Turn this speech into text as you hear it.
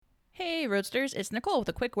Hey Roadsters, it's Nicole with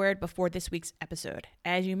a quick word before this week's episode.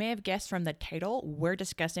 As you may have guessed from the title, we're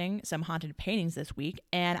discussing some haunted paintings this week,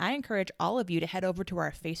 and I encourage all of you to head over to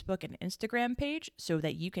our Facebook and Instagram page so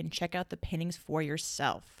that you can check out the paintings for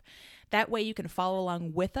yourself. That way you can follow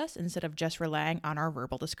along with us instead of just relying on our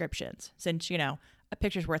verbal descriptions, since, you know, a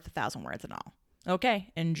picture's worth 1,000 words and all.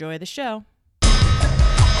 Okay, enjoy the show.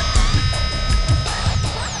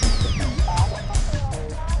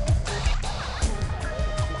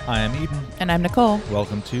 I am Eden. And I'm Nicole.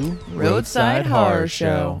 Welcome to Roadside Horror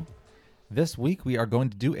Show. This week we are going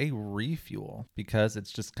to do a refuel because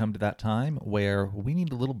it's just come to that time where we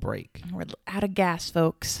need a little break. We're out of gas,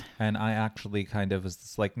 folks. And I actually kind of was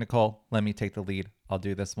just like, Nicole, let me take the lead. I'll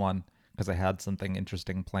do this one because I had something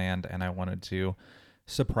interesting planned and I wanted to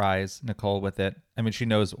surprise Nicole with it. I mean, she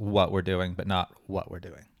knows what we're doing, but not what we're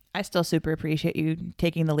doing. I still super appreciate you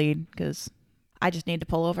taking the lead because I just need to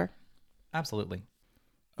pull over. Absolutely.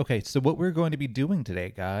 Okay, so what we're going to be doing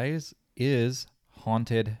today, guys, is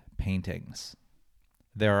haunted paintings.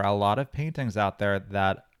 There are a lot of paintings out there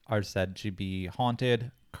that are said to be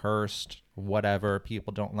haunted, cursed, whatever.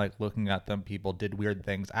 People don't like looking at them. People did weird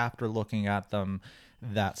things after looking at them,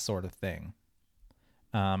 that sort of thing.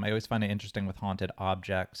 I always find it interesting with haunted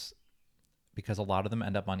objects because a lot of them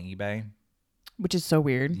end up on eBay. Which is so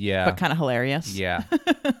weird. Yeah. But kind of hilarious. Yeah.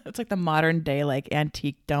 It's like the modern day like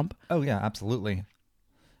antique dump. Oh, yeah, absolutely.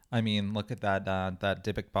 I mean, look at that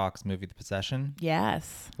Dybbuk box movie, The Possession.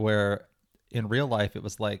 Yes. Where in real life, it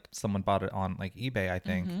was like someone bought it on like eBay, I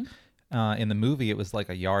think. In the movie, it was like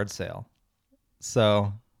a yard sale.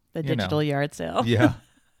 So, The digital yard sale. Yeah.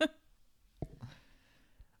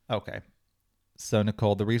 Okay. So,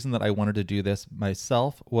 Nicole, the reason that I wanted to do this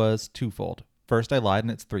myself was twofold. First, I lied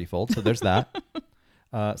and it's threefold. So there's that.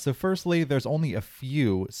 So firstly, there's only a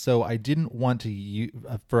few. So I didn't want to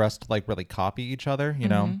for us to like really copy each other, you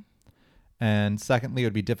know. And secondly, it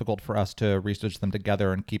would be difficult for us to research them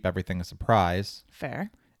together and keep everything a surprise. Fair.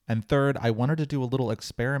 And third, I wanted to do a little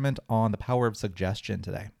experiment on the power of suggestion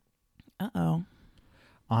today. Uh-oh.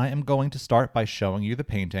 I am going to start by showing you the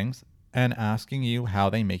paintings and asking you how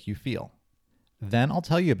they make you feel. Then I'll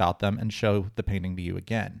tell you about them and show the painting to you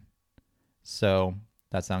again. So,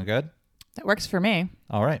 that sound good? That works for me.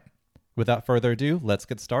 All right. Without further ado, let's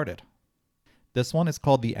get started. This one is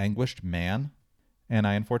called The Anguished Man, and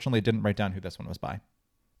I unfortunately didn't write down who this one was by.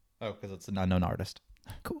 Oh, because it's an unknown artist.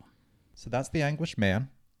 Cool. So that's The Anguished Man.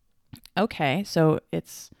 Okay, so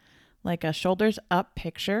it's like a shoulders up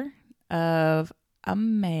picture of a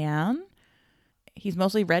man. He's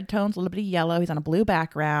mostly red tones, a little bit of yellow. He's on a blue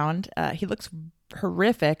background. He looks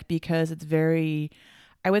horrific because it's very,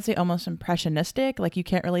 I would say, almost impressionistic. Like you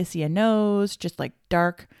can't really see a nose, just like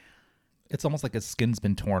dark. It's almost like his skin's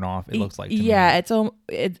been torn off, it looks like to me. Yeah,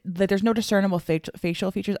 there's no discernible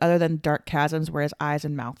facial features other than dark chasms where his eyes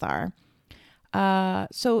and mouth are.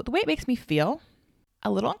 So the way it makes me feel,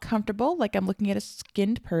 a little uncomfortable, like I'm looking at a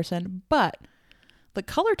skinned person, but the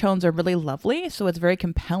color tones are really lovely, so it's very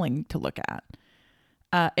compelling to look at.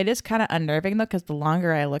 It is kind of unnerving though, because the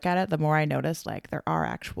longer I look at it, the more I notice like there are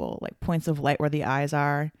actual like points of light where the eyes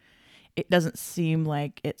are. It doesn't seem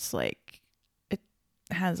like it's like it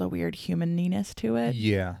has a weird humaniness to it.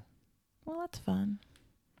 Yeah. Well, that's fun.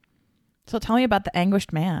 So tell me about The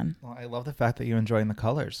Anguished Man. Well, I love the fact that you're enjoying the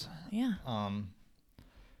colors. Yeah.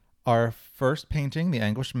 Our first painting, The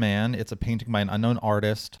Anguished Man, it's a painting by an unknown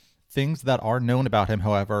artist. Things that are known about him,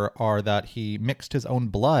 however, are that he mixed his own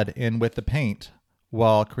blood in with the paint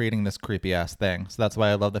while creating this creepy ass thing. So that's why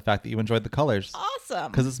I love the fact that you enjoyed the colors.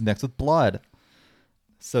 Awesome. Because it's mixed with blood.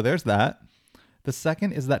 So there's that. The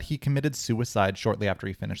second is that he committed suicide shortly after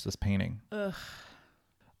he finished this painting. Ugh.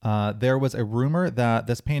 There was a rumor that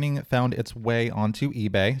this painting found its way onto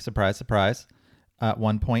eBay. Surprise, surprise. At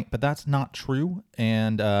one point, but that's not true.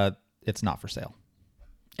 And it's not for sale.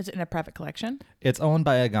 Is it in a private collection? It's owned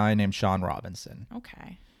by a guy named Sean Robinson.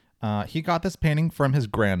 Okay. He got this painting from his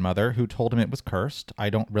grandmother, who told him it was cursed. I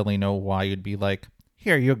don't really know why you'd be like,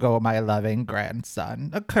 here you go, my loving grandson,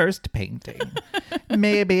 a cursed painting.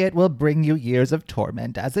 Maybe it will bring you years of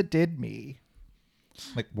torment as it did me.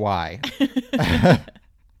 Like, why?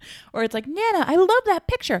 Or it's like, Nana, I love that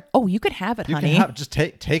picture. Oh, you could have it, You honey. can have, just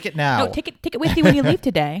take it now. No, take it with you when you leave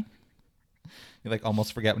today. You like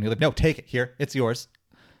almost forget when you leave. No, take it. Here, it's yours.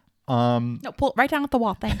 No, pull it right down off the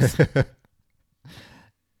wall. Thanks.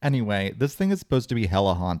 Anyway, this thing is supposed to be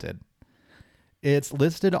hella haunted. It's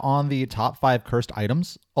listed on the top 5 cursed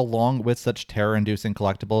items, along with such terror-inducing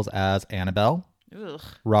collectibles as Annabelle, Ugh.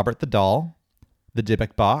 Robert the Doll, the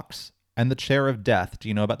Dybbuk box, and the Chair of Death. Do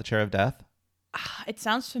you know about the Chair of Death? It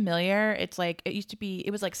sounds familiar. It's like it used to be.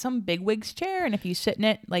 It was like some bigwig's chair, and if you sit in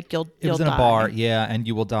it, like It you'll was in die. a bar, yeah, and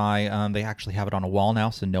you will die. They actually have it on a wall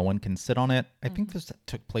now, so no one can sit on it. I think this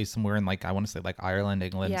took place somewhere in like I want to say like Ireland,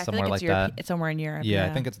 England, Yeah, I feel somewhere like like that. It's somewhere in Europe. Yeah,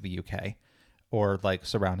 I think it's the UK or like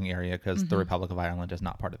surrounding area because Mm-hmm. the Republic of Ireland is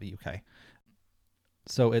not part of the UK.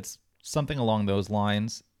 So it's something along those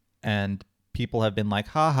lines, and people have been like,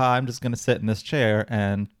 haha, I'm just going to sit in this chair,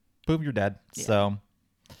 and boom, you're dead. Yeah. So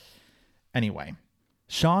anyway,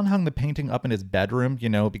 Sean hung the painting up in his bedroom,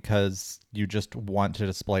 because you just want to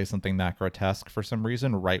display something that grotesque for some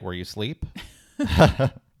reason right where you sleep.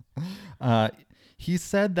 He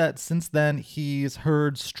said that since then he's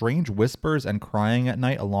heard strange whispers and crying at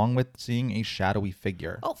night along with seeing a shadowy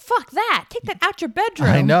figure. Oh, fuck that. Take that out your bedroom.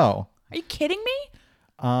 I know. Are you kidding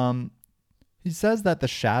me? He says that the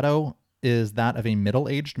shadow is that of a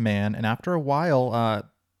middle-aged man, and after a while,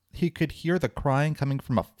 he could hear the crying coming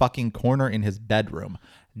from a fucking corner in his bedroom.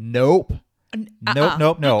 Nope. Nope,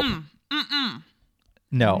 nope, nope.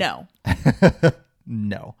 No. No.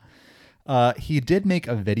 No. He did make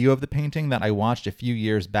a video of the painting that I watched a few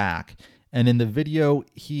years back. And in the video,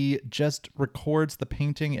 he just records the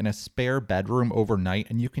painting in a spare bedroom overnight,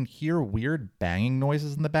 and you can hear weird banging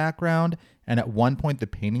noises in the background. And at one point, the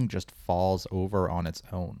painting just falls over on its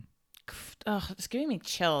own. Ugh, it's giving me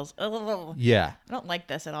chills. Ugh. Yeah. I don't like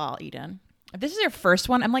this at all, Eden. If this is your first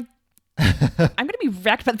one, I'm like, I'm going to be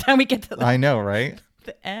wrecked by the time we get to I know, right?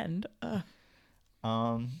 the end.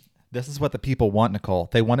 Ugh. This is what the people want, Nicole.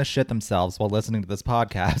 They want to shit themselves while listening to this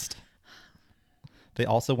podcast. They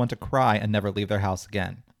also want to cry and never leave their house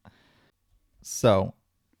again. So,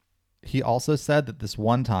 he also said that this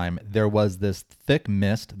one time there was this thick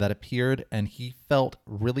mist that appeared and he felt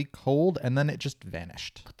really cold and then it just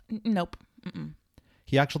vanished. Nope. Mm-mm.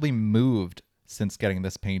 He actually moved since getting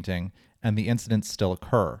this painting and the incidents still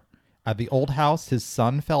occur. At the old house, his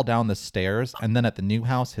son fell down the stairs, and then at the new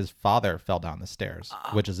house, his father fell down the stairs,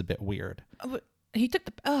 which is a bit weird. He took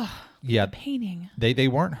the painting. They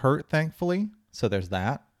weren't hurt, thankfully, so there's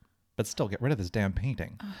that. But still, get rid of this damn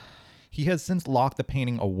painting. He has since locked the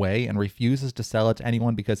painting away and refuses to sell it to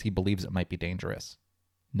anyone because he believes it might be dangerous.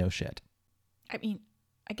 No shit. I mean,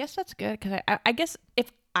 I guess that's good because I guess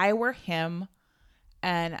if I were him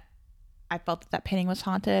and I felt that painting was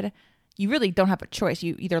haunted, you really don't have a choice.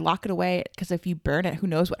 You either lock it away because if you burn it, who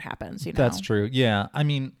knows what happens, you know? That's true. Yeah. I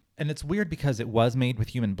mean, and it's weird because it was made with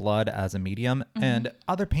human blood as a medium, and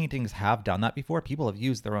other paintings have done that before. People have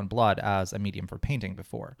used their own blood as a medium for painting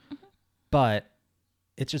before. But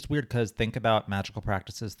it's just weird because think about magical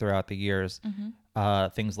practices throughout the years.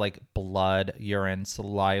 Things like blood, urine,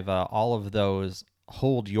 saliva, all of those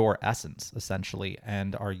hold your essence, essentially,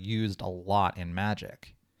 and are used a lot in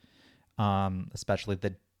magic. Especially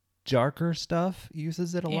the darker stuff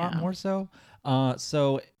uses it a lot more so.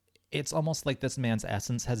 So it's almost like this man's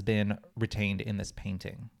essence has been retained in this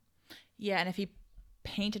painting. Yeah, and if he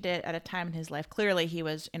painted it at a time in his life, clearly he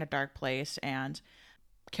was in a dark place and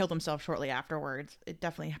killed himself shortly afterwards. It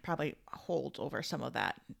definitely probably holds over some of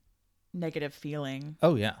that negative feeling.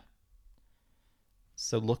 Oh, yeah.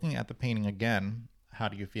 So looking at the painting again, how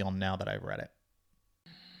do you feel now that I've read it?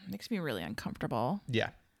 Makes me really uncomfortable.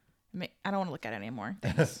 Yeah. I don't want to look at it anymore.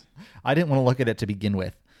 Thanks. I didn't want to look at it to begin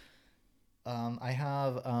with. I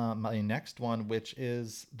have my next one, which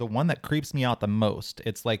is the one that creeps me out the most.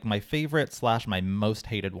 It's like my favorite / my most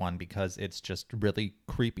hated one because it's just really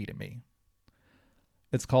creepy to me.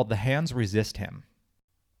 It's called The Hands Resist Him.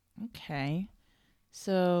 Okay.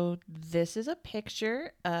 So this is a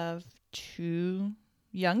picture of two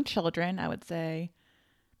young children, I would say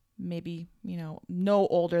maybe, no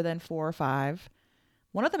older than 4 or 5.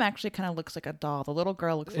 One of them actually kind of looks like a doll. The little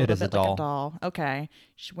girl looks a little bit like a doll. Okay.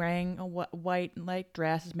 She's wearing a white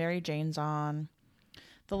dress, as Mary Jane's on.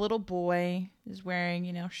 The little boy is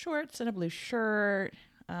wearing, shorts and a blue shirt.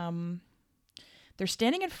 They're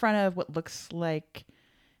standing in front of what looks like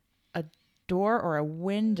a door or a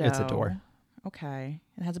window. It's a door. Okay.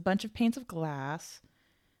 It has a bunch of panes of glass.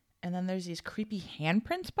 And then there's these creepy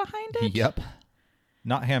handprints behind it. Yep.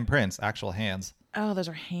 Not handprints, actual hands. Oh, those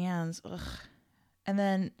are hands. Ugh. And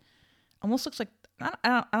then almost looks like,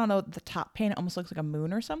 I don't know, the top pane almost looks like a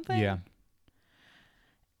moon or something. Yeah.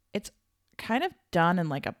 It's kind of done in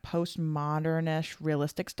like a postmodern-ish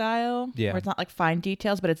realistic style. Yeah. Where it's not like fine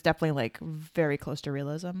details, but it's definitely like very close to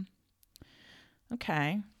realism.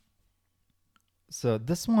 Okay. So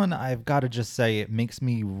this one, I've got to just say, it makes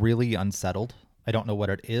me really unsettled. I don't know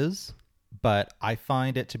what it is, but I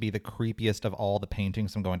find it to be the creepiest of all the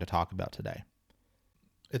paintings I'm going to talk about today.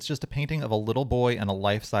 It's just a painting of a little boy and a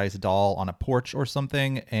life-size doll on a porch or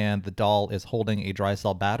something, and the doll is holding a dry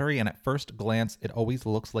cell battery, and at first glance, it always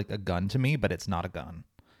looks like a gun to me, but it's not a gun.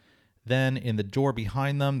 Then in the door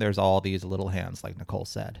behind them, there's all these little hands, like Nicole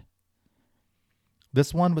said.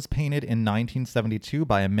 This one was painted in 1972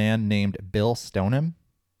 by a man named Bill Stoneham,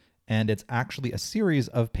 and it's actually a series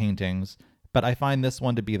of paintings, but I find this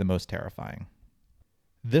one to be the most terrifying.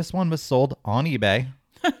 This one was sold on eBay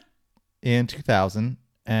in 2000,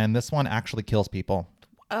 and this one actually kills people.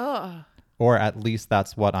 Oh. Or at least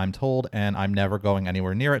that's what I'm told, and I'm never going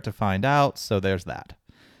anywhere near it to find out, so there's that.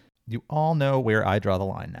 You all know where I draw the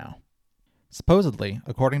line now. Supposedly,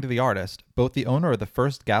 according to the artist, both the owner of the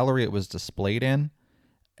first gallery it was displayed in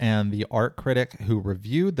and the art critic who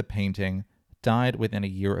reviewed the painting died within a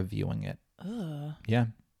year of viewing it. Ugh. Yeah.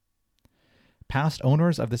 Past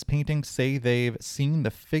owners of this painting say they've seen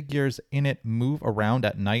the figures in it move around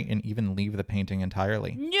at night and even leave the painting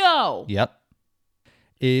entirely. No. Yep.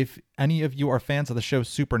 If any of you are fans of the show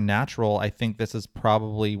Supernatural, I think this is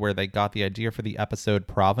probably where they got the idea for the episode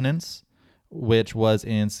Provenance, which was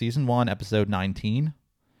in season 1, episode 19.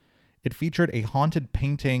 It featured a haunted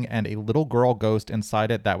painting and a little girl ghost inside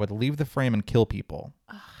it that would leave the frame and kill people.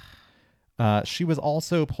 She was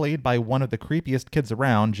also played by one of the creepiest kids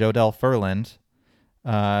around, Jodelle Ferland.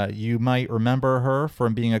 You might remember her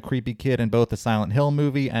from being a creepy kid in both the Silent Hill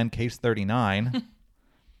movie and Case 39.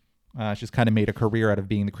 She's kind of made a career out of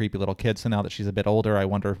being the creepy little kid, so now that she's a bit older, I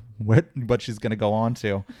wonder what she's going to go on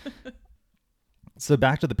to. So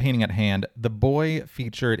back to the painting at hand. The boy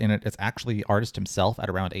featured in it is actually the artist himself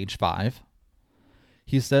at around age 5.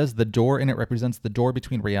 He says the door in it represents the door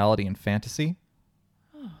between reality and fantasy.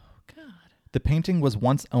 Oh, God. The painting was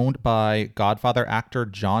once owned by Godfather actor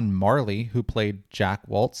John Marley, who played Jack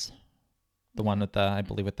Waltz, the one with the, I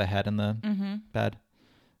believe, with the head in the bed.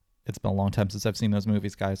 It's been a long time since I've seen those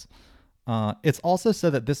movies, guys. It's also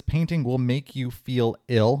said that this painting will make you feel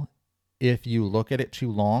ill if you look at it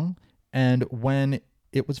too long. And when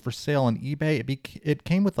it was for sale on eBay, it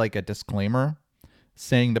came with like a disclaimer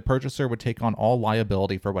saying the purchaser would take on all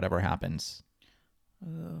liability for whatever happens.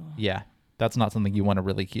 Oh. Yeah, that's not something you want to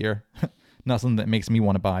really hear. Not something that makes me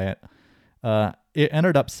want to buy it. It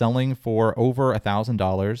ended up selling for over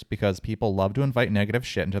 $1,000 because people love to invite negative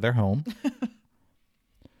shit into their home.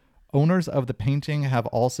 Owners of the painting have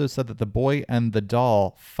also said that the boy and the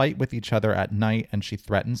doll fight with each other at night and she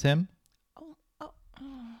threatens him.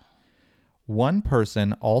 One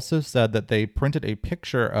person also said that they printed a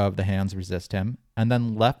picture of the hands resist him and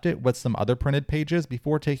then left it with some other printed pages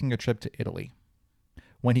before taking a trip to Italy.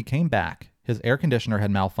 When he came back, his air conditioner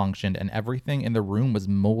had malfunctioned and everything in the room was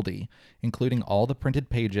moldy, including all the printed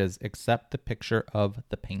pages except the picture of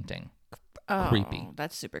the painting. Oh, Creepy.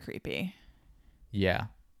 That's super creepy. Yeah.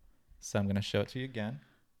 So I'm going to show it to you again.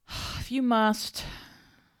 If you must.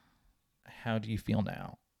 How do you feel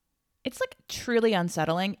now? It's like truly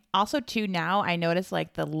unsettling. Also, too, now I notice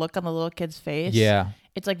like the look on the little kid's face. Yeah.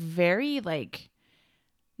 It's like very like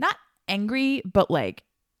not angry, but like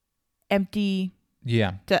empty.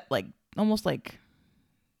 Yeah. Like almost like,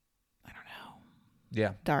 I don't know.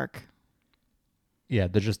 Yeah. Dark. Yeah.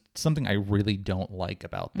 There's just something I really don't like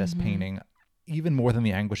about this painting, even more than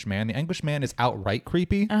the Anguished Man. The Anguished Man is outright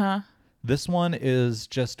creepy. This one is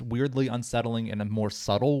just weirdly unsettling in a more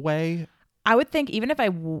subtle way. I would think even if I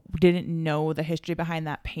didn't know the history behind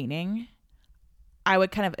that painting, I would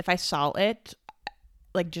kind of, if I saw it,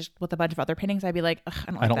 like just with a bunch of other paintings, I'd be like,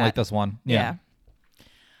 ugh, I don't like this one. Yeah.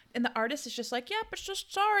 And the artist is just like, yep, it's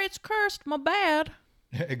just sorry, it's cursed, my bad.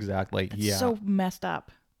 Exactly. It's so messed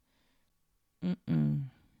up. Okay,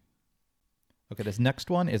 this next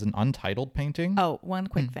one is an untitled painting. Oh, one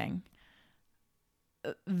quick thing.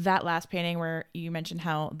 That last painting where you mentioned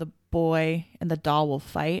how the boy and the doll will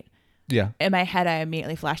fight. Yeah. In my head, I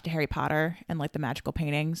immediately flashed to Harry Potter and like the magical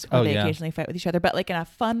paintings where they occasionally fight with each other, but like in a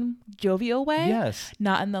fun, jovial way. Yes.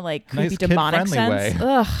 Not in the like creepy, nice demonic sense. Way.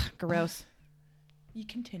 Ugh, gross. You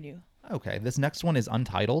continue. Okay, this next one is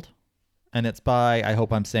untitled, and it's by, I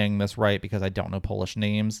hope I'm saying this right because I don't know Polish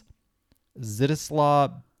names,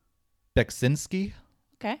 Zdzisław Beksinski.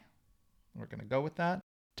 Okay. We're going to go with that.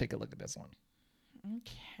 Take a look at this one.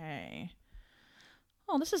 Okay.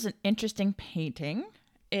 Oh, this is an interesting painting.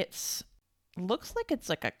 Looks like it's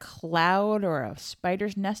like a cloud or a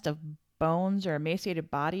spider's nest of bones or emaciated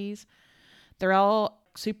bodies. They're all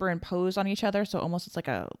superimposed on each other, so almost it's like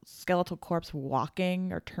a skeletal corpse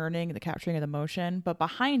walking or turning, the capturing of the motion. But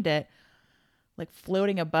behind it, like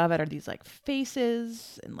floating above it, are these like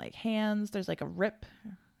faces and like hands. There's like a rip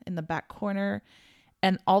in the back corner,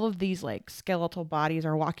 and all of these like skeletal bodies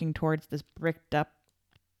are walking towards this bricked up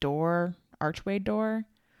archway door.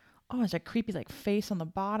 Oh, there's a creepy like face on the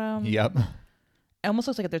bottom. Yep. It almost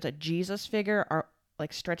looks like there's a Jesus figure or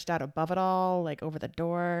like stretched out above it all, like over the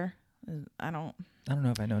door. I don't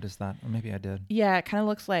know if I noticed that, or maybe I did. Yeah, it kind of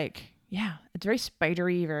looks like, yeah, it's very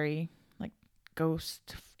spidery, very like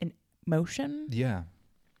ghost in motion. Yeah.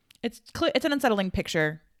 It's an unsettling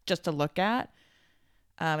picture just to look at.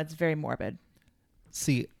 It's very morbid.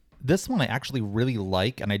 See, this one I actually really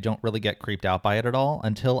like, and I don't really get creeped out by it at all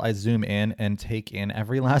until I zoom in and take in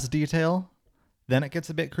every last detail. Then it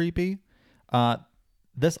gets a bit creepy.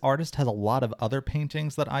 This artist has a lot of other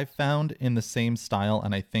paintings that I've found in the same style,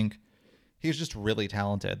 and I think he's just really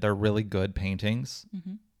talented. They're really good paintings.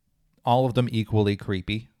 Mm-hmm. All of them equally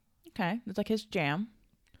creepy. Okay, it's like his jam.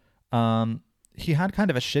 He had kind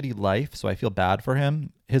of a shitty life, so I feel bad for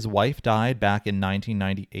him. His wife died back in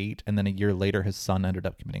 1998, and then a year later, his son ended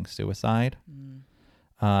up committing suicide.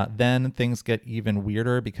 Then things get even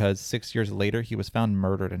weirder because 6 years later, he was found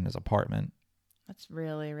murdered in his apartment. That's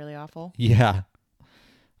really, really awful. Yeah.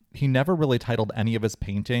 He never really titled any of his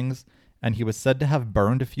paintings, and he was said to have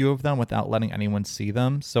burned a few of them without letting anyone see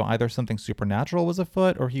them, so either something supernatural was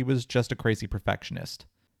afoot, or he was just a crazy perfectionist.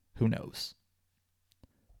 Who knows?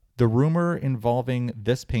 The rumor involving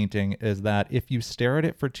this painting is that if you stare at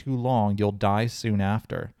it for too long, you'll die soon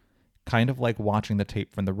after. Kind of like watching the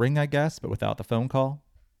tape from The Ring, I guess, but without the phone call.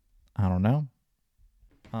 I don't know.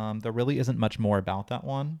 There really isn't much more about that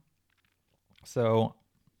one. So,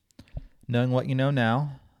 knowing what you know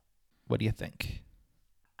now, what do you think?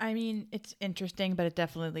 I mean, it's interesting, but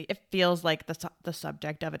it feels like the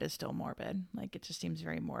subject of it is still morbid. Like, it just seems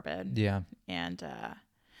very morbid. Yeah. And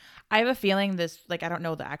I have a feeling this, like, I don't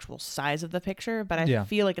know the actual size of the picture, but I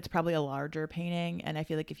feel like it's probably a larger painting. And I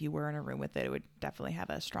feel like if you were in a room with it, it would definitely have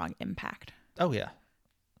a strong impact. Oh, yeah.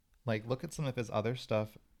 Like, look at some of his other stuff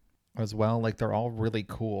as well. Like, they're all really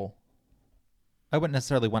cool. I wouldn't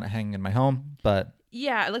necessarily want it hanging in my home, but...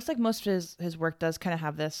 Yeah, it looks like most of his work does kind of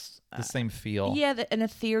have this... the same feel. Yeah, an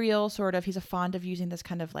ethereal sort of... He's fond of using this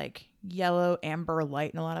kind of, like, yellow, amber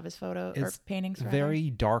light in a lot of his photos or paintings. Very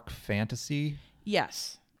dark fantasy.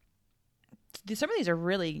 Yes. Some of these are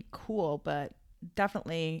really cool, but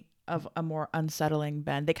definitely of a more unsettling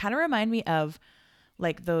bend. They kind of remind me of,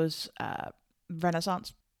 like, those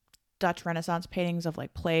Dutch Renaissance paintings of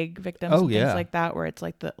like plague victims and things like that, where it's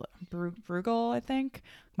like the Bruegel, I think.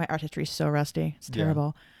 My art history is so rusty. It's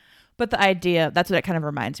terrible. But the idea, that's what it kind of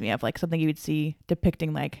reminds me of, like something you would see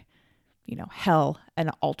depicting like, you know, hell and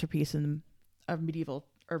an altarpiece in a medieval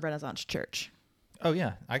or Renaissance church. Oh,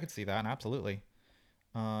 yeah. I could see that. Absolutely.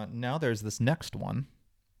 Now there's this next one.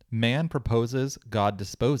 Man Proposes, God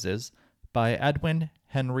Disposes by Edwin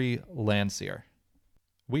Henry Landseer.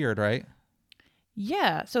 Weird, right?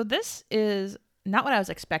 Yeah, so this is not what I was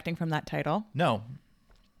expecting from that title. No.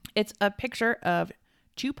 It's a picture of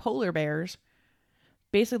two polar bears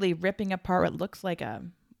basically ripping apart what looks like a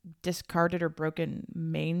discarded or broken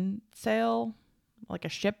mainsail, like a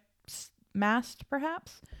ship's mast,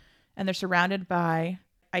 perhaps. And they're surrounded by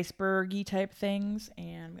icebergy type things.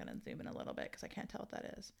 And I'm going to zoom in a little bit because I can't tell what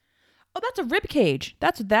that is. Oh, that's a rib cage.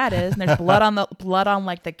 That's what that is. And there's blood on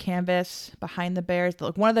like the canvas behind the bears.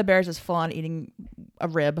 Like one of the bears is full on eating a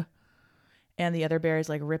rib, and the other bear is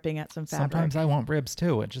like ripping at some fabric. Sometimes I want ribs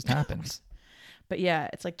too. It just happens. But yeah,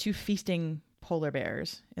 it's like two feasting polar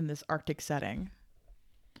bears in this Arctic setting.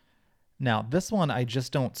 Now, this one, I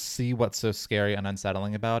just don't see what's so scary and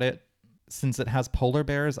unsettling about it. Since it has polar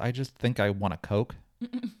bears, I just think I want a Coke.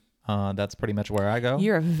 That's pretty much where I go.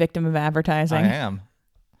 You're a victim of advertising. I am.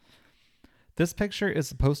 This picture is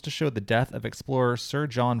supposed to show the death of explorer Sir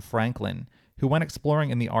John Franklin, who went exploring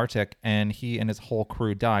in the Arctic, and he and his whole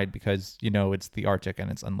crew died because, you know, it's the Arctic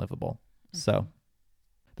and it's unlivable. Mm-hmm. So,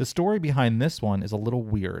 the story behind this one is a little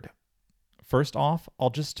weird. First off, I'll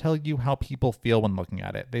just tell you how people feel when looking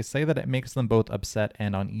at it. They say that it makes them both upset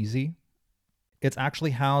and uneasy. It's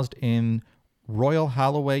actually housed in Royal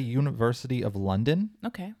Holloway University of London.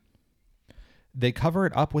 Okay. They cover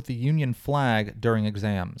it up with the Union flag during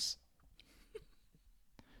exams.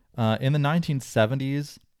 In the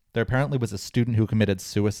 1970s, there apparently was a student who committed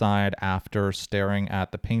suicide after staring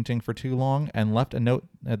at the painting for too long and left a note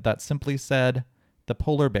that simply said, "The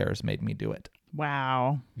polar bears made me do it."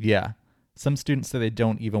 Wow. Yeah. Some students say they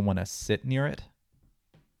don't even want to sit near it.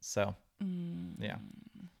 So, yeah.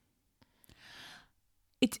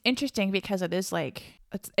 It's interesting because it is like,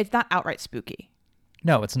 it's not outright spooky.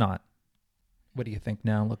 No, it's not. What do you think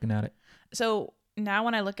now looking at it? So now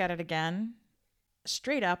when I look at it again,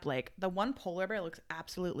 straight up, like the one polar bear looks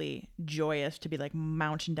absolutely joyous to be like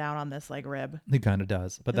mounting down on this like rib. It kind of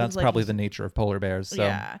does, but It that's looks like probably he's- the nature of polar bears. So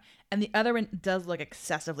Yeah. And the other one does look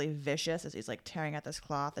excessively vicious as he's like tearing at this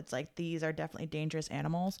cloth. It's like these are definitely dangerous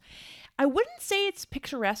animals. I wouldn't say it's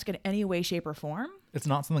picturesque in any way, shape, or form. it's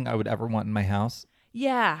not something I would ever want in my house.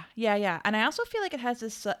 Yeah, yeah, yeah. And I also feel like it has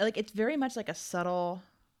this like it's very much like a subtle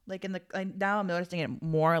like in the now I'm noticing it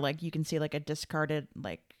more like you can see like a discarded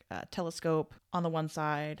like telescope on the one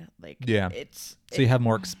side. Like Yeah. it's So you have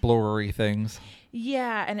more explorery things.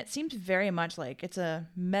 yeah, and it seems very much like it's a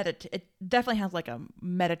it definitely has like a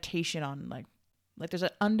meditation on like there's an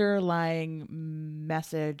underlying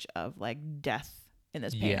message of like death in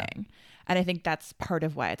this Yeah. painting. And I think that's part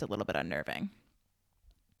of why it's a little bit unnerving.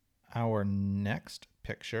 Our next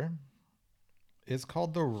picture is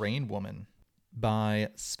called The Rain Woman by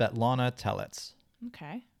Svetlana Telets.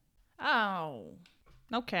 Okay. Oh.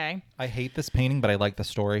 Okay. I hate this painting, but I like the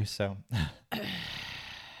story, so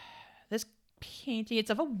This painting, it's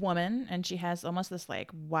of a woman, and she has almost this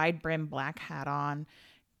like wide brim black hat on,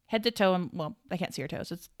 head to toe, and well, I can't see her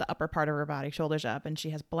toes. It's the upper part of her body, shoulders up, and she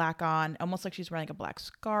has black on, almost like she's wearing a black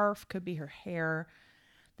scarf. Could be her hair.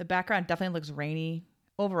 The background definitely looks rainy.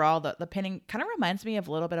 Overall, the painting kind of reminds me of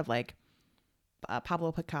a little bit of like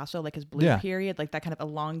Pablo Picasso, like his blue Yeah. period, like that kind of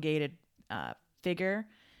elongated figure.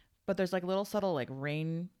 But there's like little subtle like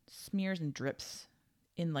rain smears and drips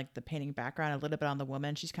in like the painting background, a little bit on the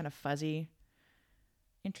woman. She's kind of fuzzy.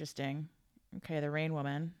 Interesting. Okay, the Rain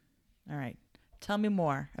Woman. All right. Tell me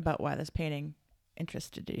more about why this painting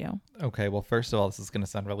interested you. okay. Well, first of all, this is going to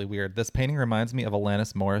sound really weird. This painting reminds me of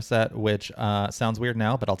Alanis Morissette, which sounds weird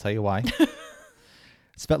now, but I'll tell you why.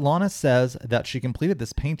 Svetlana says that she completed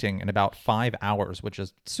this painting in about 5 hours, which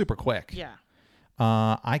is super quick. Yeah.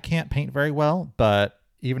 I can't paint very well, but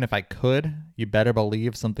even if I could, you better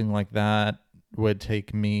believe something like that would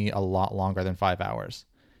take me a lot longer than 5 hours.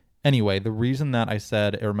 Anyway, the reason that I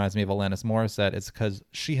said it reminds me of Alanis Morissette is because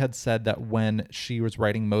she had said that when she was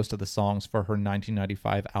writing most of the songs for her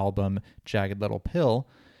 1995 album, Jagged Little Pill,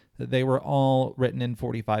 that they were all written in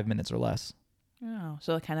 45 minutes or less. Oh,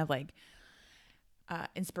 so kind of like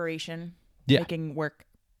inspiration, Yeah. making work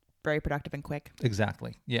very productive and quick.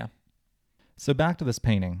 Exactly. Yeah. So back to this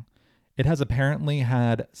painting. It has apparently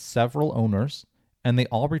had several owners, and they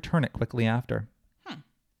all return it quickly after.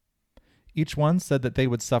 Each one said that they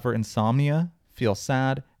would suffer insomnia, feel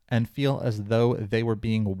sad, and feel as though they were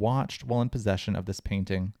being watched while in possession of this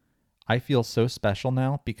painting. I feel so special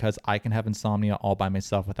now because I can have insomnia all by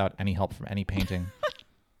myself without any help from any painting.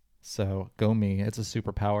 So go me. It's a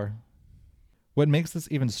superpower. What makes this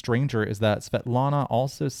even stranger is that Svetlana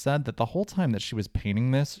also said that the whole time that she was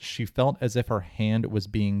painting this, she felt as if her hand was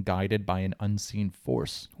being guided by an unseen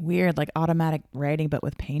force. Weird, like automatic writing, but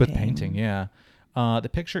with painting. With painting, yeah. The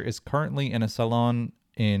picture is currently in a salon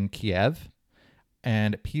in Kiev,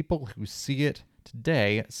 and people who see it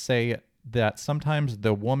today say that sometimes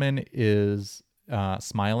the woman is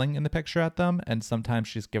smiling in the picture at them, and sometimes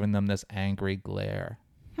she's giving them this angry glare.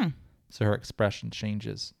 So her expression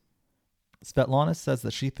changes. Svetlana says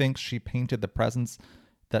that she thinks she painted the presence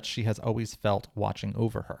that she has always felt watching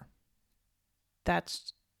over her.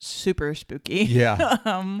 That's super spooky. Yeah.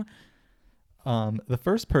 um, The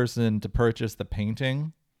first person to purchase the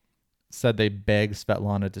painting said they begged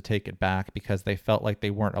Svetlana to take it back because they felt like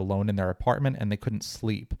they weren't alone in their apartment and they couldn't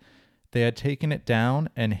sleep. They had taken it down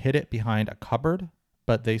and hid it behind a cupboard,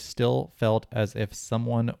 but they still felt as if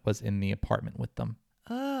someone was in the apartment with them.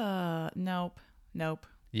 nope.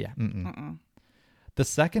 Yeah. The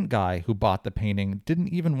second guy who bought the painting didn't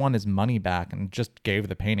even want his money back and just gave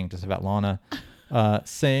the painting to Svetlana,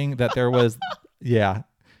 saying that there was, yeah,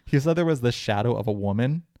 he said there was the shadow of a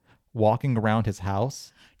woman walking around his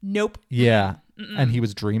house. Nope. Yeah. And he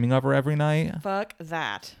was dreaming of her every night. Fuck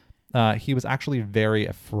that. He was actually very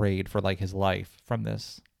afraid for like his life from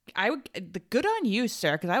this. The good on you,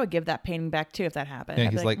 sir, because I would give that painting back too if that happened. Yeah, I'd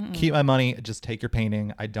be he's like, keep my money, just take your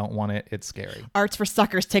painting. I don't want it. It's scary. art's for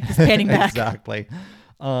suckers. Take this painting back. Exactly.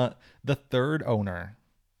 The third owner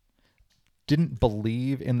didn't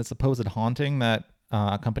believe in the supposed haunting that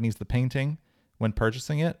accompanies the painting when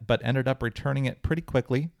purchasing it, but ended up returning it pretty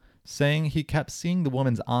quickly, saying he kept seeing the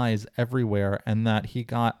woman's eyes everywhere and that he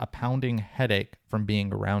got a pounding headache from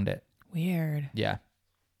being around it. Weird. Yeah.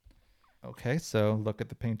 Okay, so look at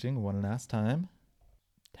the painting one last time.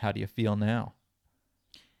 How do you feel now?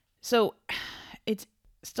 So it's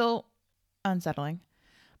still unsettling,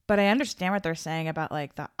 but I understand what they're saying about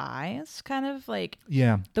like the eyes, kind of like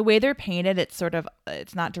Yeah. the way they're painted. It's sort of,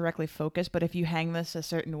 it's not directly focused, but if you hang this a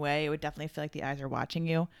certain way, it would definitely feel like the eyes are watching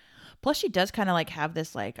you. Plus she does kind of like have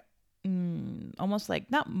this like almost like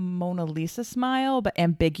not Mona Lisa smile, but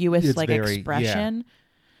ambiguous It's like very- expression.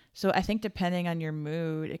 So I think depending on your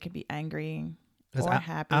mood, it could be angry 'Cause or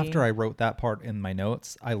happy. after I wrote that part in my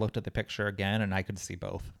notes, I looked at the picture again and I could see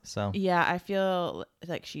both. So Yeah, I feel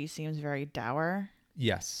like she seems very dour,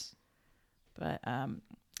 yes, but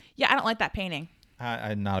yeah, I don't like that painting.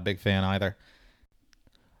 I'm not a big fan either.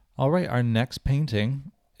 All right, our next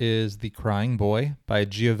painting is The Crying Boy by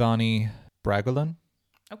Giovanni Bragolin.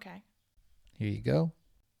 Okay. Here you go.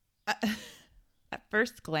 At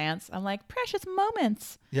first glance, I'm like, precious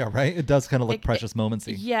moments. Yeah, right? It does kind of look It- Precious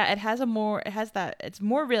Momentsy. Yeah, it's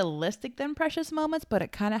more realistic than Precious Moments, but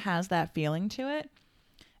it kind of has that feeling to it.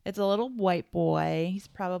 It's a little white boy. He's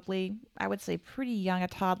probably, I would say, pretty young, a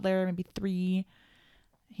toddler, maybe 3.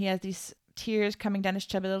 He has these tears coming down his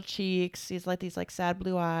chubby little cheeks. He's like these like sad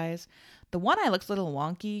blue eyes. The one eye looks a little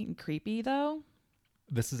wonky and creepy though.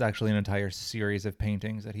 This is actually an entire series of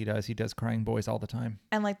paintings that he does. He does crying boys all the time.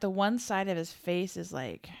 And like the one side of his face is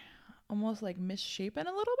like almost like misshapen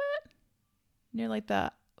a little bit near like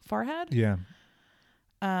the forehead. Yeah.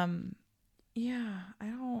 Yeah,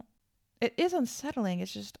 it is unsettling.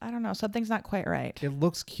 It's just, I don't know, something's not quite right. It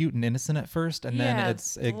looks cute and innocent at first, and then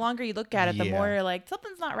the longer you look at it, the yeah. more you're like,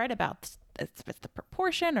 something's not right about this. It's the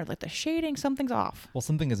proportion or like the shading, something's off. well,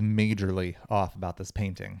 something is majorly off about this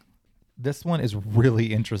painting. This one is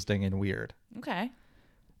really interesting and weird. Okay.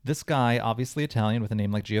 This guy, obviously Italian with a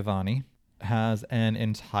name like Giovanni, has an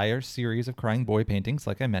entire series of crying boy paintings,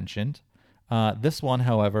 like I mentioned. This one,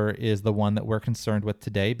 however, is the one that we're concerned with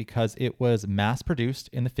today because it was mass produced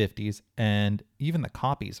in the 50s and even the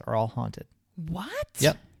copies are all haunted. What?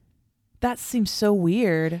 Yep. That seems so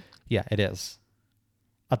weird. Yeah, it is.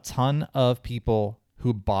 A ton of people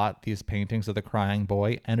who bought these paintings of the crying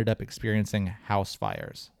boy ended up experiencing house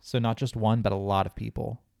fires. So not just one, but a lot of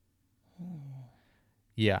people.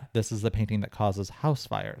 Yeah, this is the painting that causes house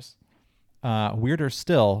fires. Weirder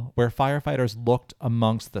still, where firefighters looked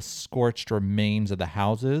amongst the scorched remains of the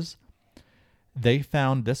houses, they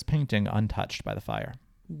found this painting untouched by the fire.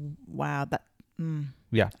 Wow.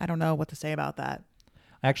 Yeah. I don't know what to say about that.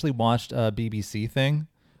 I actually watched a BBC thing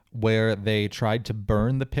where they tried to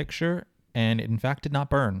burn the picture and it in fact did not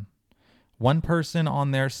burn. One person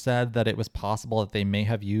on there said that it was possible that they may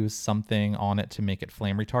have used something on it to make it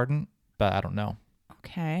flame retardant, but I don't know.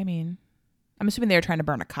 Okay. I mean, I'm assuming they were trying to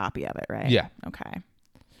burn a copy of it, right? Yeah. Okay.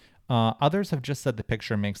 Others have just said the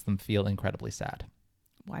picture makes them feel incredibly sad.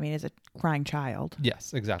 Well, I mean, as a crying child.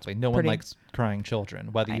 Yes, exactly. No one Pretty- likes crying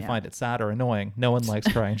children. Whether I you know. find it sad or annoying, no one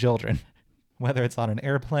likes crying children. Whether it's on an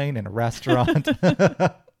airplane, in a restaurant.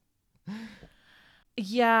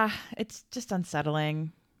 Yeah, it's just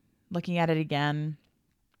unsettling looking at it again.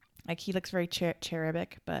 Like, he looks very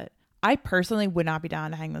cherubic, but I personally would not be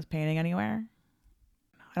down to hang this painting anywhere.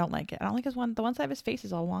 I don't like it. I don't like the one side of his face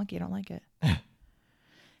is all wonky. I don't like it.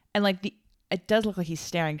 And like it does look like he's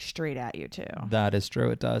staring straight at you too. That is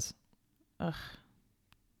true. It does. Ugh.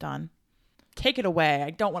 Done. Take it away.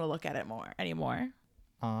 I don't want to look at it anymore.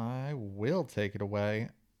 I will take it away.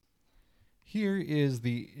 Here is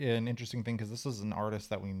an interesting thing because this is an artist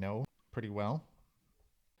that we know pretty well.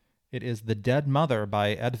 It is The Dead Mother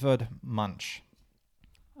by Edvard Munch.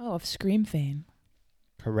 Oh, of Scream fame.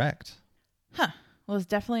 Correct. Huh. Well, it's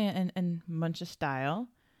definitely in Munch's style.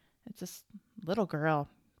 It's this little girl,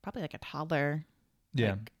 probably like a toddler.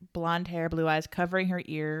 Yeah. Like blonde hair, blue eyes, covering her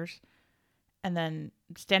ears. And then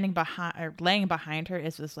standing behind or laying behind her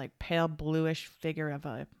is this like pale bluish figure of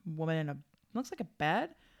a woman in looks like a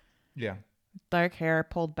bed. Yeah. Dark hair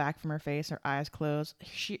pulled back from her face, her eyes closed.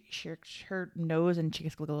 Her nose and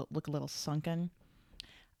cheeks look a little sunken.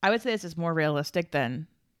 I would say this is more realistic than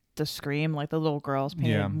the Scream, like the little girl's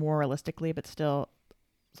painted more realistically, but still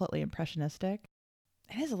slightly impressionistic.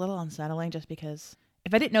 It is a little unsettling just because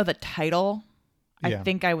if I didn't know the title, I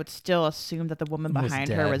think I would still assume that the woman behind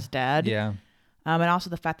her was dead. Yeah. And also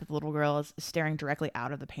the fact that the little girl is staring directly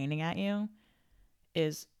out of the painting at you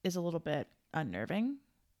is a little bit unnerving,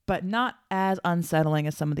 but not as unsettling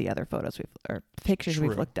as some of the other pictures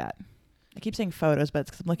we've looked at. I keep saying photos, but it's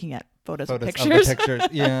because I'm looking at photos of pictures. Of the pictures.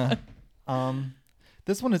 Yeah.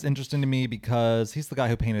 This one is interesting to me because he's the guy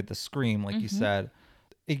who painted The Scream, like you said.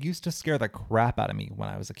 It used to scare the crap out of me when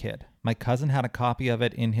I was a kid. My cousin had a copy of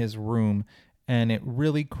it in his room, and it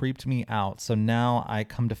really creeped me out. So now I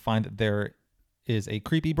come to find that there is a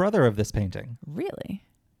creepy brother of this painting. Really?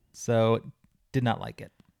 So did not like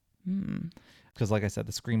it. Because like I said,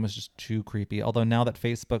 The Scream was just too creepy. Although now that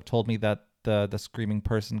Facebook told me that the screaming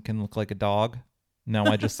person can look like a dog, now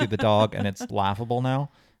I just see the dog and it's laughable now.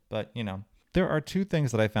 But, there are two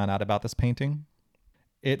things that I found out about this painting.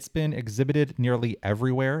 It's been exhibited nearly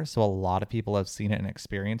everywhere, so a lot of people have seen it and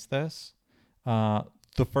experienced this.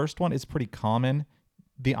 The first one is pretty common.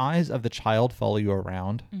 The eyes of the child follow you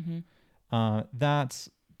around. That's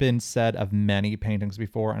been said of many paintings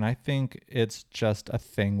before, and I think it's just a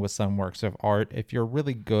thing with some works of art. If you're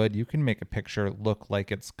really good, you can make a picture look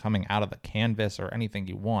like it's coming out of the canvas or anything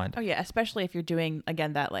you want. Oh yeah, especially if you're doing,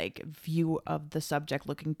 again, that like view of the subject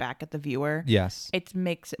looking back at the viewer. Yes. It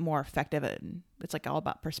makes it more effective, and it's like all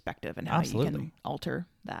about perspective and how you can alter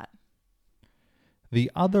that. The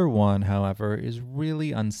other one, however, is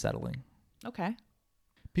really unsettling. Okay.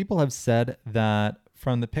 People have said that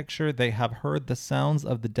from the picture, they have heard the sounds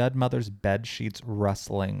of the dead mother's bed sheets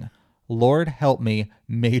rustling. Lord help me,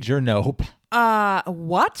 Major Nope.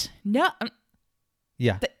 What? No.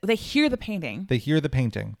 Yeah. They hear the painting. They hear the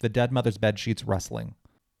painting, the dead mother's bed sheets rustling.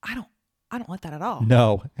 I don't like that at all.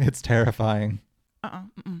 No, it's terrifying.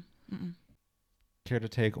 Mm-mm. Care to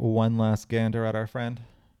take one last gander at our friend?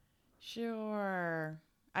 Sure.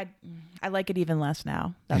 I like it even less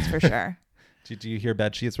now. That's for sure. Do you hear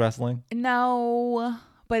bed sheets rustling? No,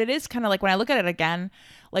 but it is kind of like when I look at it again,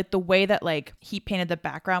 like the way that like he painted the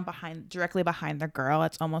background directly behind the girl.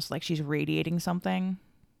 It's almost like she's radiating something.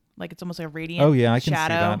 Like it's almost like a radiant. Oh yeah, I can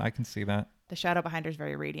shadow. see that. I can see that. The shadow behind her is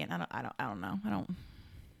very radiant. I don't know.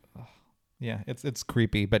 Yeah, it's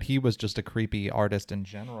creepy, but he was just a creepy artist in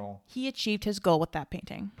general. He achieved his goal with that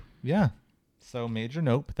painting. Yeah. So Major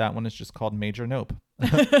Nope. That one is just called Major Nope.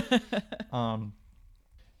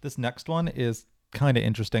 This next one is kind of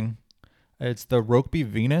interesting. It's the Rokeby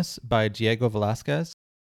Venus by Diego Velázquez.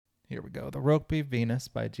 Here we go. The Rokeby Venus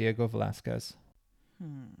by Diego Velázquez.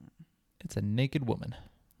 It's a naked woman.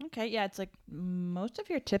 Okay, yeah, it's like most of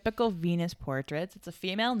your typical Venus portraits. It's a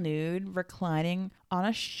female nude reclining on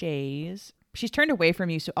a chaise. She's turned away from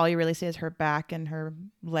you, so all you really see is her back and her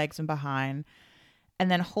legs and behind. And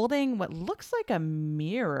then holding what looks like a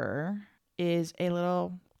mirror is a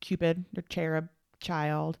little Cupid or cherub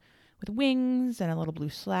child with wings and a little blue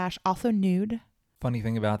slash, also nude. Funny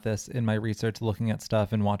thing about this, in my research looking at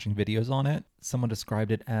stuff and watching videos on it, someone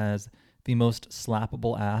described it as the most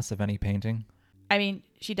slappable ass of any painting. I mean,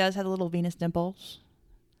 she does have the little Venus dimples,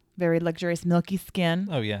 very luxurious milky skin.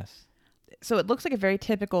 Oh yes. So it looks like a very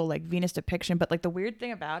typical like Venus depiction, but like the weird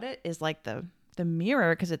thing about it is like the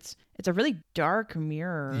mirror, because it's a really dark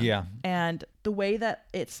mirror. Yeah. And the way that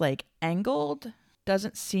it's like angled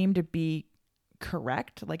doesn't seem to be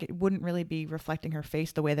correct. Like it wouldn't really be reflecting her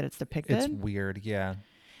face the way that it's depicted. It's weird, yeah.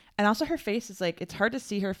 And also her face is like, it's hard to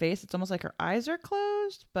see her face. It's almost like her eyes are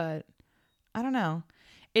closed, but I don't know.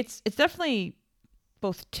 It's definitely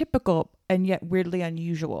both typical and yet weirdly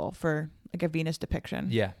unusual for like a Venus depiction.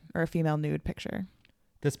 Yeah. Or a female nude picture.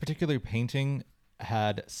 This particular painting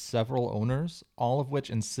had several owners, all of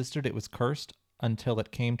which insisted it was cursed until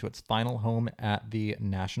it came to its final home at the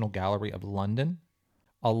National Gallery of London.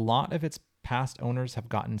 A lot of its past owners have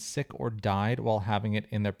gotten sick or died while having it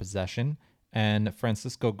in their possession, and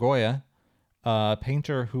Francisco Goya, a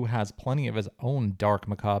painter who has plenty of his own dark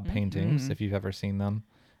macabre paintings, if you've ever seen them.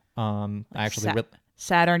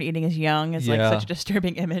 Saturn eating his young is like such a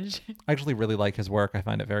disturbing image. I actually really like his work. I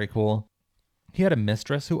find it very cool. He had a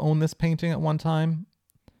mistress who owned this painting at one time,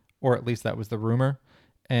 or at least that was the rumor,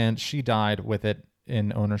 and she died with it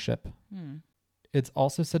in ownership. It's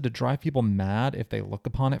also said to drive people mad if they look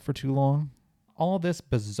upon it for too long. All this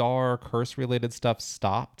bizarre curse-related stuff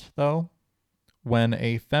stopped, though, when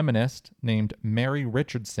a feminist named Mary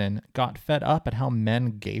Richardson got fed up at how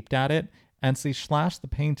men gaped at it, and she slashed the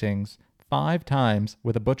paintings 5 times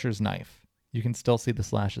with a butcher's knife. You can still see the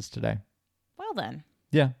slashes today. Well then.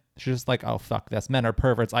 Yeah. She's just like, oh, fuck this. Men are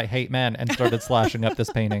perverts. I hate men. And started slashing up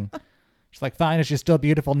this painting. She's like, fine, is she still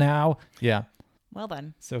beautiful now? Yeah. Well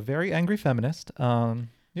then. So very angry feminist.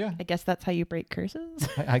 Yeah. I guess that's how you break curses.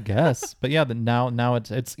 I guess. But yeah, now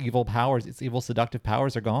it's evil powers. Its evil seductive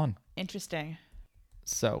powers are gone. Interesting.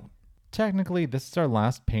 So technically this is our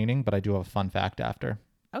last painting, but I do have a fun fact after.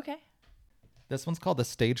 Okay. This one's called The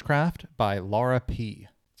Stagecraft by Laura P.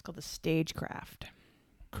 It's called The Stagecraft.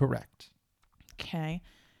 Correct. Okay.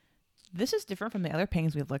 This is different from the other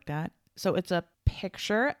paintings we've looked at. So it's a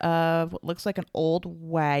picture of what looks like an old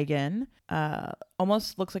wagon.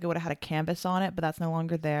 Almost looks like it would have had a canvas on it, but that's no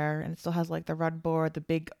longer there. And it still has like the rud board, the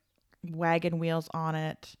big wagon wheels on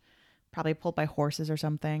it, probably pulled by horses or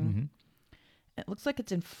something. Mm-hmm. It looks like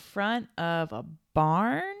it's in front of a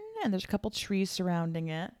barn, and there's a couple trees surrounding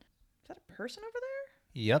it. Is that a person over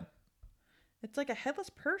there? Yep. It's like a headless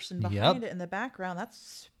person behind it in the background. That's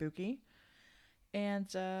spooky. And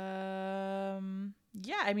yeah,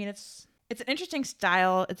 I mean it's an interesting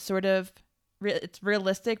style. It's sort of it's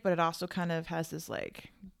realistic, but it also kind of has this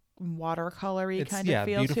like watercolory kind of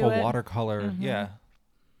feel beautiful to it. watercolor. Mhm. Yeah.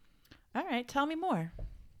 All right, tell me more.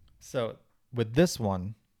 So with this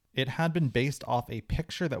one, it had been based off a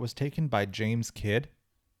picture that was taken by James Kidd.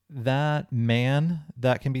 That man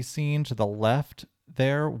that can be seen to the left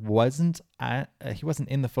there he wasn't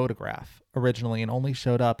in the photograph originally and only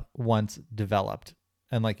showed up once developed.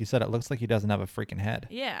 And like you said, it looks like he doesn't have a freaking head.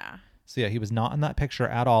 Yeah. So yeah, he was not in that picture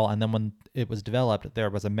at all. And then when it was developed, there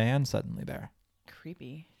was a man suddenly there.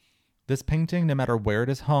 Creepy. This painting, no matter where it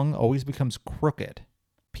is hung, always becomes crooked.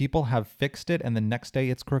 People have fixed it and the next day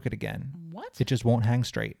it's crooked again. What? It just won't hang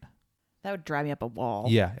straight. That would drive me up a wall.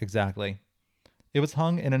 Yeah, exactly. It was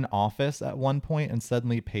hung in an office at one point, and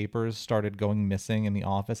suddenly papers started going missing in the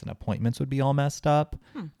office, and appointments would be all messed up.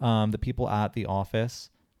 The people at the office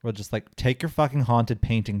were just like, take your fucking haunted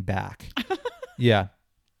painting back. Yeah,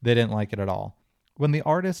 they didn't like it at all. When the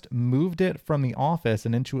artist moved it from the office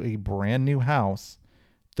and into a brand new house,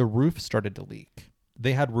 the roof started to leak.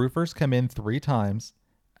 They had roofers come in 3 times,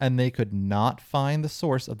 and they could not find the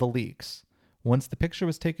source of the leaks. Once the picture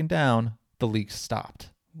was taken down, the leaks stopped.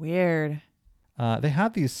 Weird. They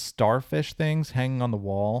had these starfish things hanging on the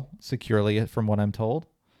wall securely, from what I'm told.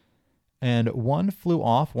 And one flew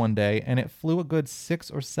off one day, and it flew a good 6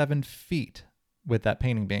 or 7 feet with that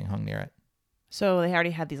painting being hung near it. So they already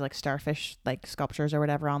had these like starfish like sculptures or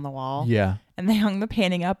whatever on the wall. Yeah, And they hung the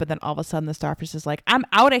painting up, and then all of a sudden the starfish is like, I'm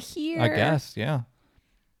out of here. I guess, yeah.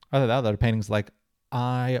 Either that or the painting's like,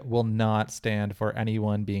 I will not stand for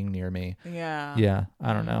anyone being near me. Yeah. Yeah,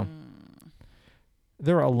 I don't know.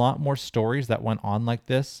 There are a lot more stories that went on like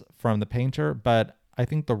this from the painter, but I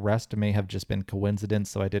think the rest may have just been coincidence,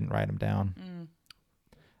 so I didn't write them down.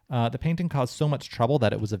 The painting caused so much trouble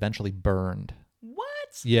that it was eventually burned. What?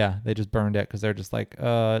 Yeah, they just burned it because they're just like,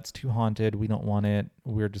 it's too haunted. We don't want it.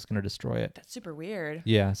 We're just going to destroy it. That's super weird.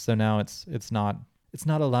 Yeah, so now it's not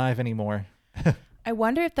alive anymore. I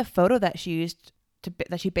wonder if the photo that she used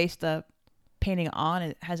that she based the painting on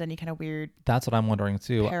it has any kind of weird That's what I'm wondering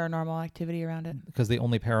too. paranormal activity around it. Because the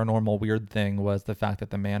only paranormal weird thing was the fact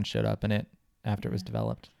that the man showed up in it after it was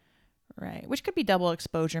developed. Right. Which could be double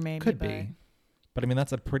exposure maybe. Could be. But I mean,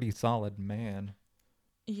 that's a pretty solid man.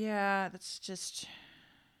 Yeah, that's just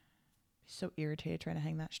so irritated trying to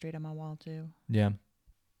hang that straight on my wall too. Yeah.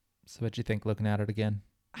 So what'd you think looking at it again?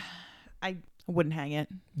 I wouldn't hang it.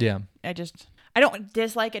 Yeah. I don't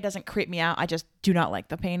dislike it. Doesn't creep me out. I just do not like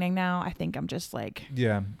the painting now. I think I'm just like,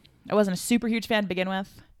 Yeah. I wasn't a super huge fan to begin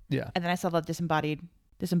with. Yeah. And then I saw the disembodied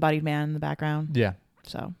man in the background. Yeah.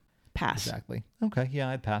 So pass. Exactly. Okay. Yeah,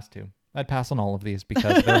 I'd pass too. I'd pass on all of these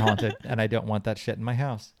because they're haunted and I don't want that shit in my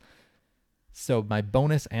house. So my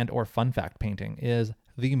bonus and or fun fact painting is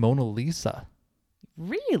the Mona Lisa.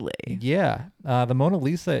 Really? Yeah. The Mona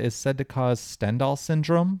Lisa is said to cause Stendhal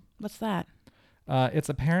syndrome. What's that? It's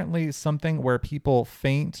apparently something where people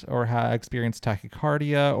faint or experience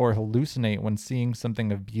tachycardia or hallucinate when seeing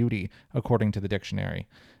something of beauty, according to the dictionary.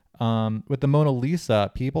 With the Mona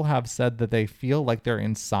Lisa, people have said that they feel like they're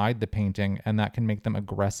inside the painting and that can make them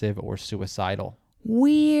aggressive or suicidal.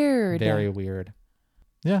 Weird. Very weird.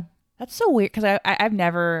 Yeah. That's so weird because I've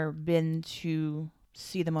never been to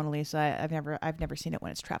see the Mona Lisa. I've never seen it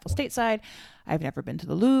when it's traveled stateside. I've never been to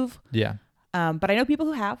the Louvre. Yeah. But I know people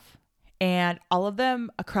who have, and all of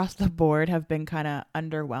them across the board have been kind of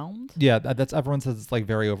underwhelmed. Yeah. That's everyone says it's like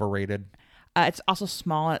very overrated. It's also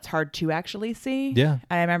small and it's hard to actually see. Yeah.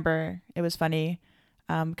 And I remember it was funny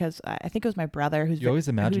because I think it was my brother who's. You always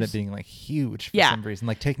imagine it being like huge for Yeah. some reason,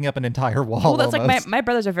 like taking up an entire wall. Well, that's almost. like my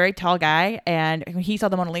brother's a very tall guy, and when he saw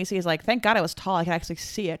the Mona Lisa, he's like, "Thank God I was tall. I could actually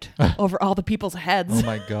see it over all the people's heads." Oh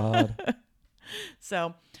my God.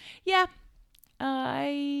 So, yeah,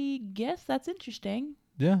 I guess that's interesting.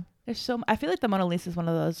 Yeah. I feel like the Mona Lisa is one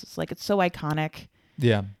of those. It's like it's so iconic,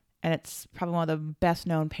 Yeah. and it's probably one of the best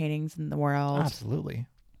known paintings in the world. Absolutely.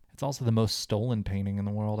 It's also the most stolen painting in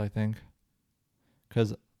the world, I think,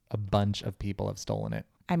 because a bunch of people have stolen it.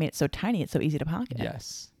 I mean, it's so tiny, it's so easy to pocket.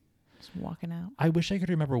 Yes. Just walking out. I wish I could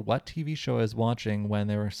remember what TV show I was watching when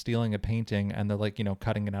they were stealing a painting and they're like,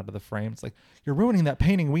 cutting it out of the frame. It's like, you're ruining that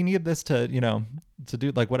painting. We need this to, to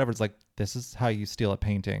do like whatever. It's like, this is how you steal a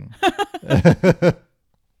painting.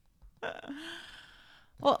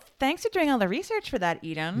 Well, thanks for doing all the research for that,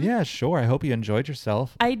 Eden. Yeah, sure. I hope you enjoyed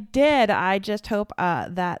yourself. I did. I just hope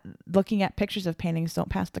that looking at pictures of paintings don't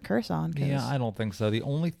pass the curse on. Yeah, I don't think so. The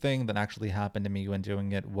only thing that actually happened to me when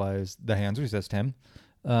doing it was the hands resist him.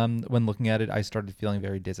 When looking at it, I started feeling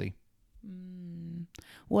very dizzy.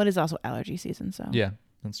 Well, it is also allergy season, so. Yeah,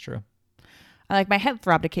 that's true. My head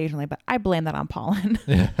throbbed occasionally, but I blame that on pollen.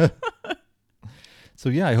 Yeah. So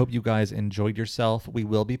yeah, I hope you guys enjoyed yourself. We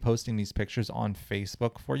will be posting these pictures on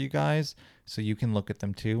Facebook for you guys, so you can look at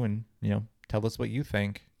them too and, tell us what you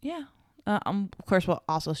think. Yeah. Of course, we'll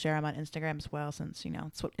also share them on Instagram as well, since,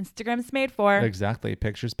 it's what Instagram's made for. Exactly.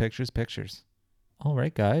 Pictures, pictures, pictures. All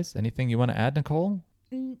right, guys. Anything you want to add, Nicole?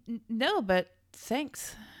 No, but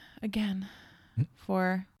thanks again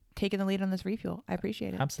for taking the lead on this refuel. I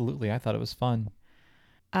appreciate it. Absolutely. I thought it was fun.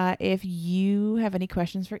 If you have any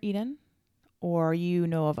questions for Eden, or you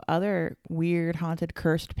know of other weird, haunted,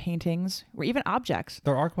 cursed paintings, or even objects.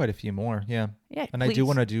 There are quite a few more, yeah. Yeah, and please. I do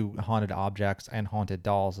want to do haunted objects and haunted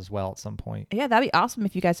dolls as well at some point. Yeah, that'd be awesome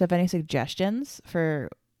if you guys have any suggestions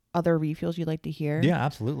for other refuels you'd like to hear. Yeah,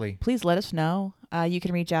 absolutely. Please let us know. You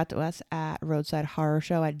can reach out to us at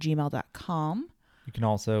roadsidehorrorshow@gmail.com. You can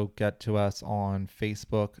also get to us on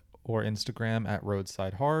Facebook or Instagram at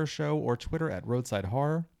Roadside Horror Show, or Twitter at Roadside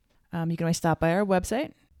Horror. You can always stop by our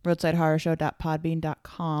website,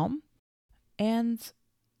 roadsidehorrorshow.podbean.com. And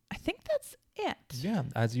I think that's it. Yeah,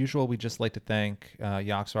 as usual, we just like to thank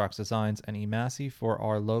Yox Rocks Designs and eMassey for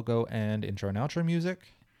our logo and intro and outro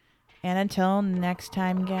music. And until next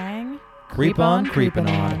time, gang, creep on creeping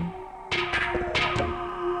on.